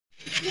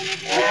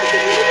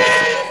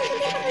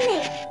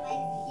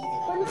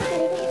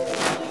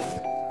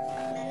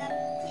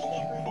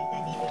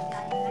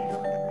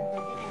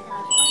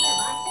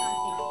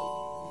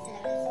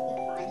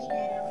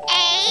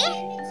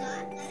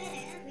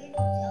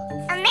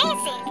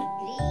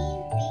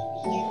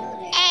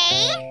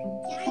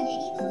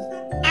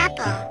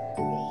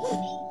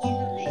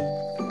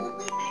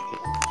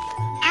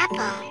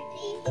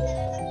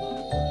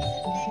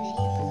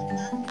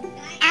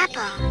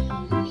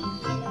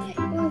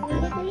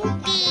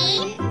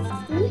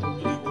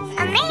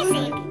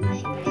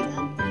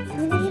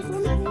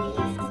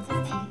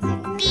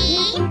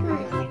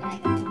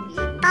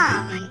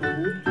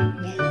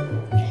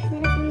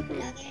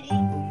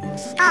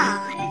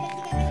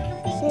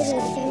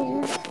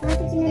C.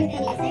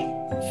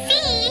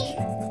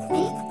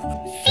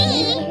 C.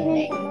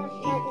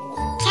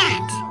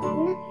 Cat.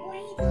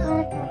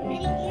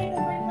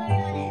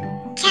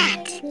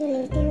 Cat.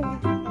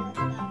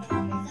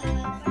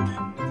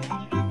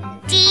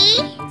 D.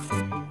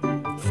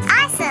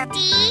 Awesome. D.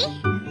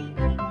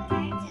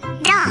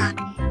 Dog.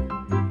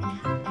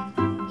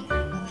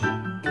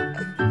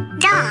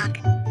 Dog.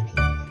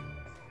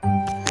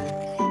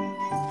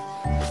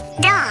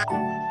 Dog.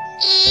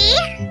 E.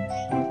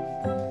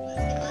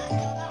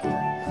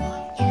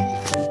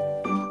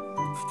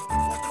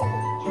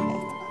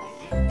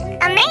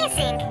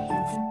 Amazing.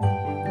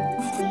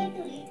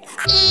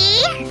 E.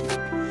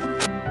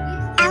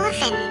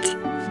 Elephant.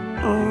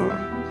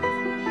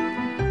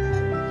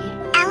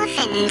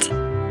 Elephant.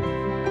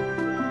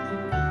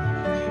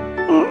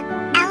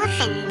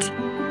 Elephant.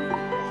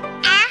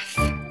 F.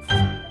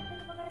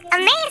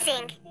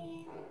 Amazing.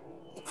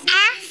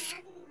 F.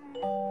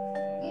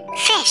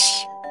 Fish.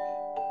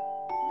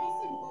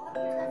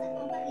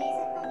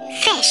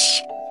 Fish.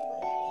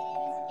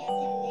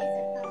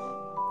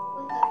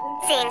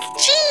 Sing.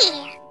 G.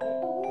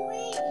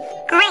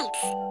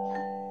 Grapes.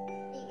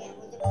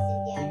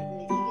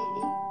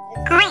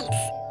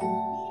 Grapes.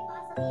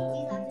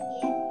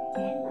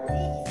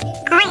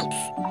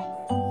 Grapes.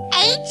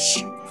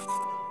 H.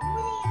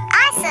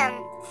 Awesome.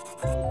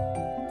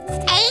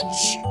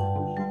 H.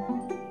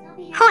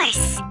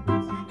 Horse.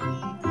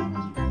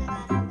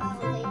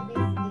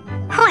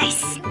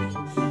 Horse.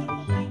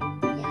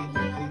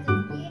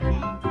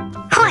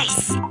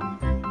 Horse.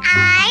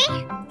 I.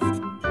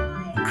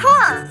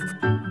 Cool.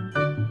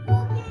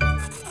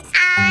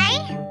 I.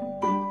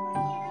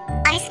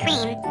 Ice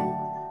cream.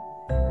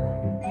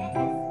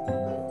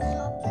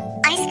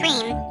 Ice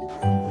cream.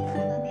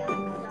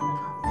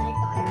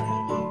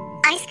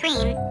 Ice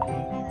cream.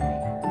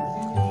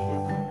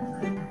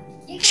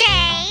 J.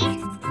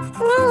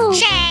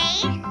 J.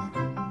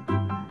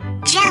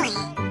 Jelly.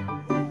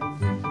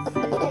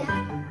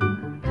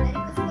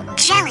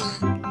 Jelly.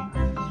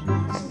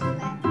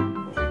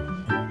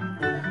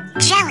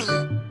 Jelly.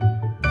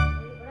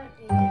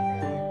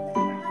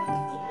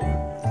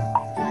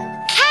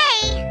 K.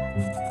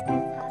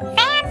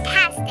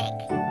 Fantastic.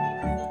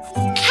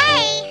 K.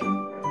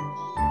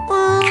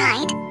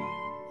 Kite.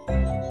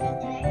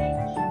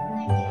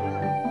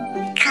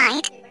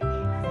 Kite.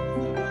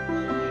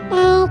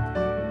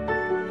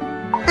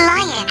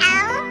 Lion.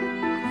 L.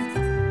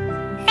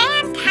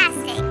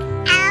 Fantastic.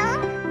 L.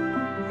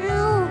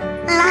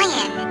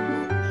 Lion.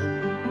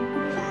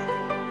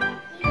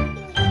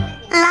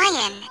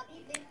 Lion.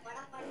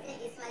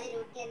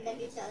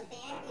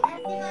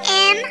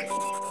 M.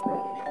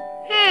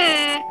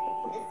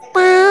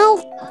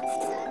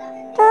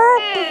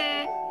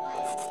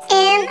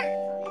 M.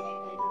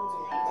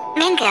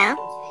 Mango.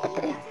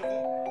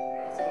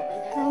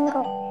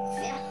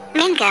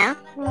 Mango.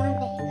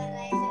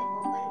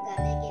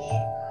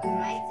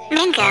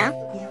 Mango.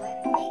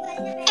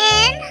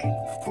 N.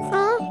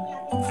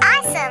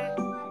 Awesome.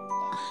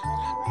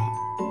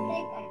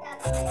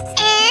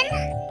 N.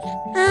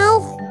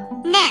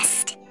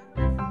 Nest.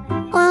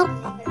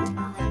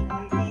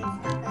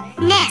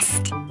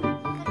 Nest.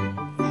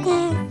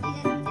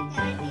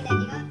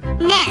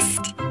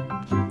 Nest.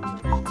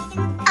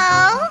 O.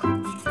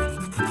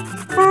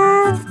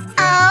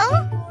 O.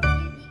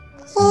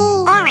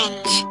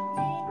 Orange.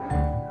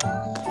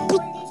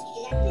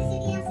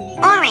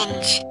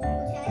 Orange.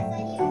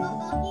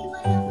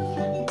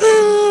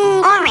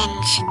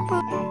 Orange.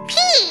 P.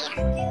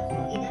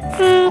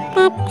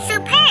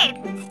 Superb.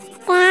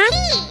 P.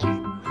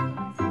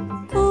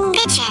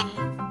 Pigeon.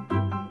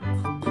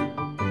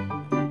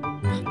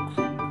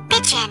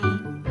 Pigeon.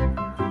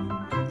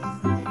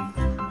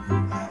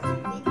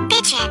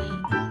 Pigeon.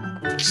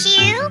 Q.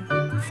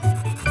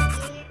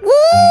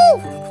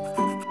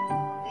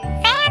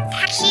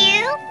 Q.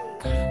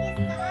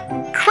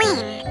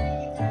 Queen.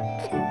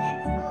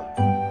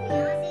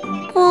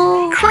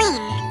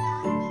 Queen.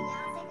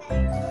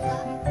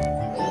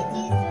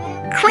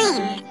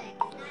 Queen.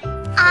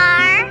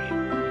 R.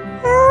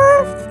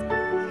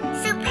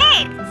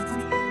 Superb.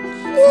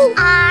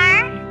 R.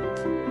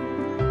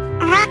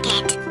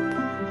 Rocket.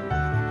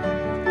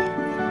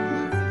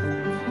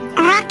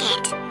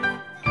 Rocket.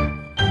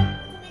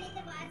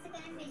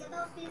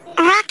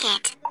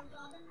 Rocket.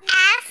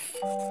 F.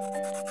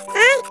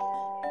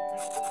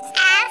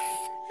 F.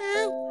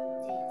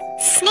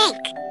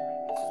 Snake.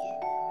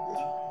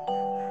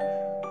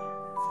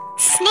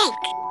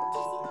 Snake.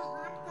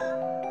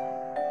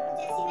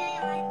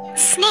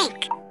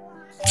 Snake.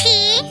 T.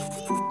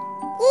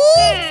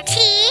 T.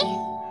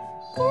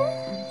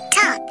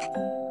 Top.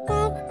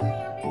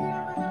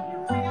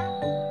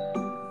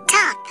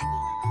 Top.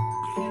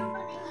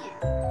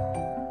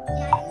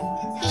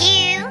 U.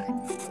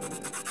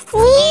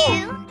 U.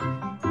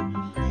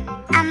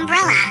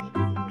 Umbrella.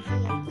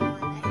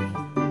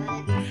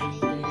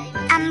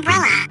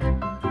 Umbrella.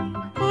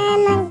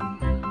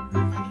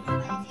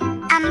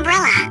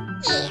 Umbrella.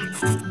 E.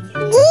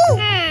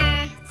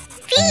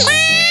 V.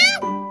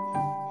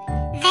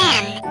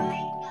 Van.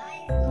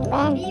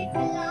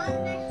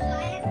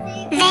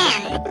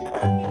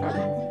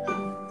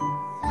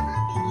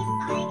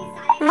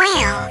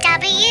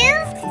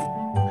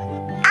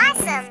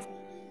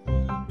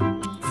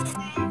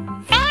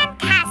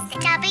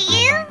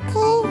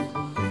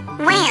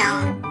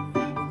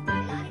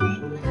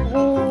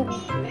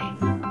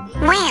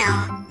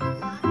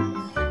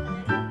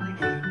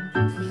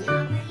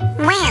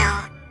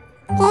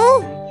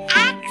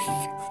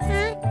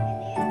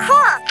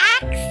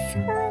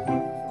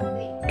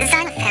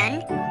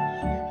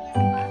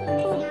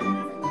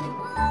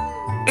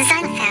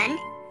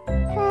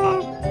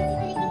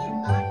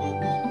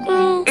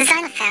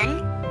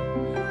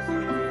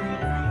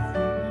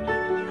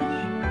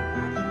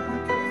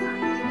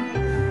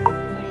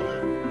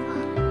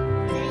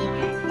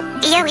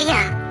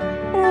 Yo-yo.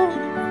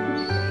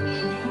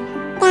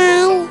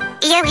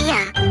 Yo-yo.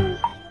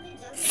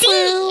 C.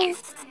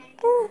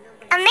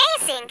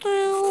 Amazing.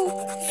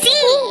 C.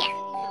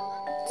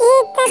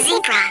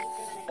 Zebra.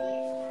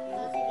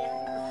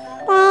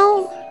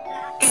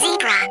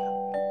 Zebra.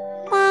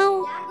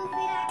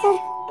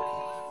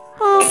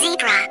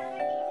 Zebra.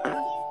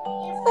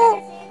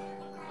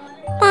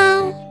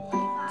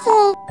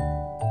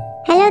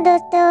 Hello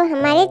दोस्तों,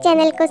 हमारे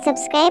channel को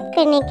subscribe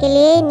करने के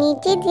लिए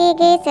नीचे दिए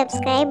गए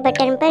subscribe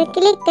button पर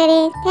क्लिक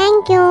करें।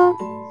 Thank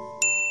you.